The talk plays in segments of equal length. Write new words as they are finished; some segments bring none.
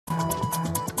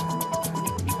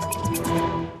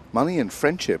Money and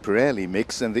friendship rarely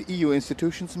mix, and the EU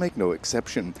institutions make no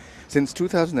exception. Since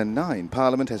 2009,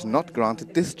 Parliament has not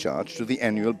granted discharge to the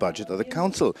annual budget of the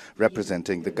Council,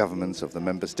 representing the governments of the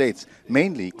member states,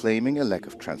 mainly claiming a lack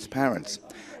of transparency.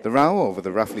 The row over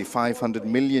the roughly 500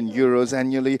 million euros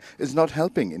annually is not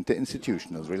helping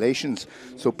interinstitutional relations,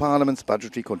 so Parliament's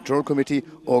Budgetary Control Committee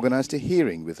organized a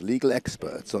hearing with legal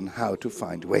experts on how to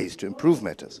find ways to improve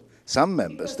matters. Some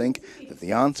members think that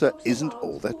the answer isn't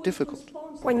all that difficult.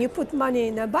 When you put money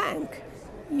in a bank,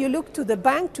 you look to the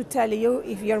bank to tell you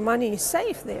if your money is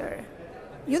safe there.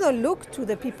 You don't look to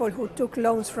the people who took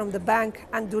loans from the bank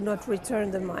and do not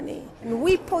return the money. And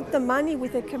we put the money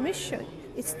with the Commission.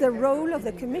 It's the role of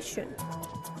the Commission.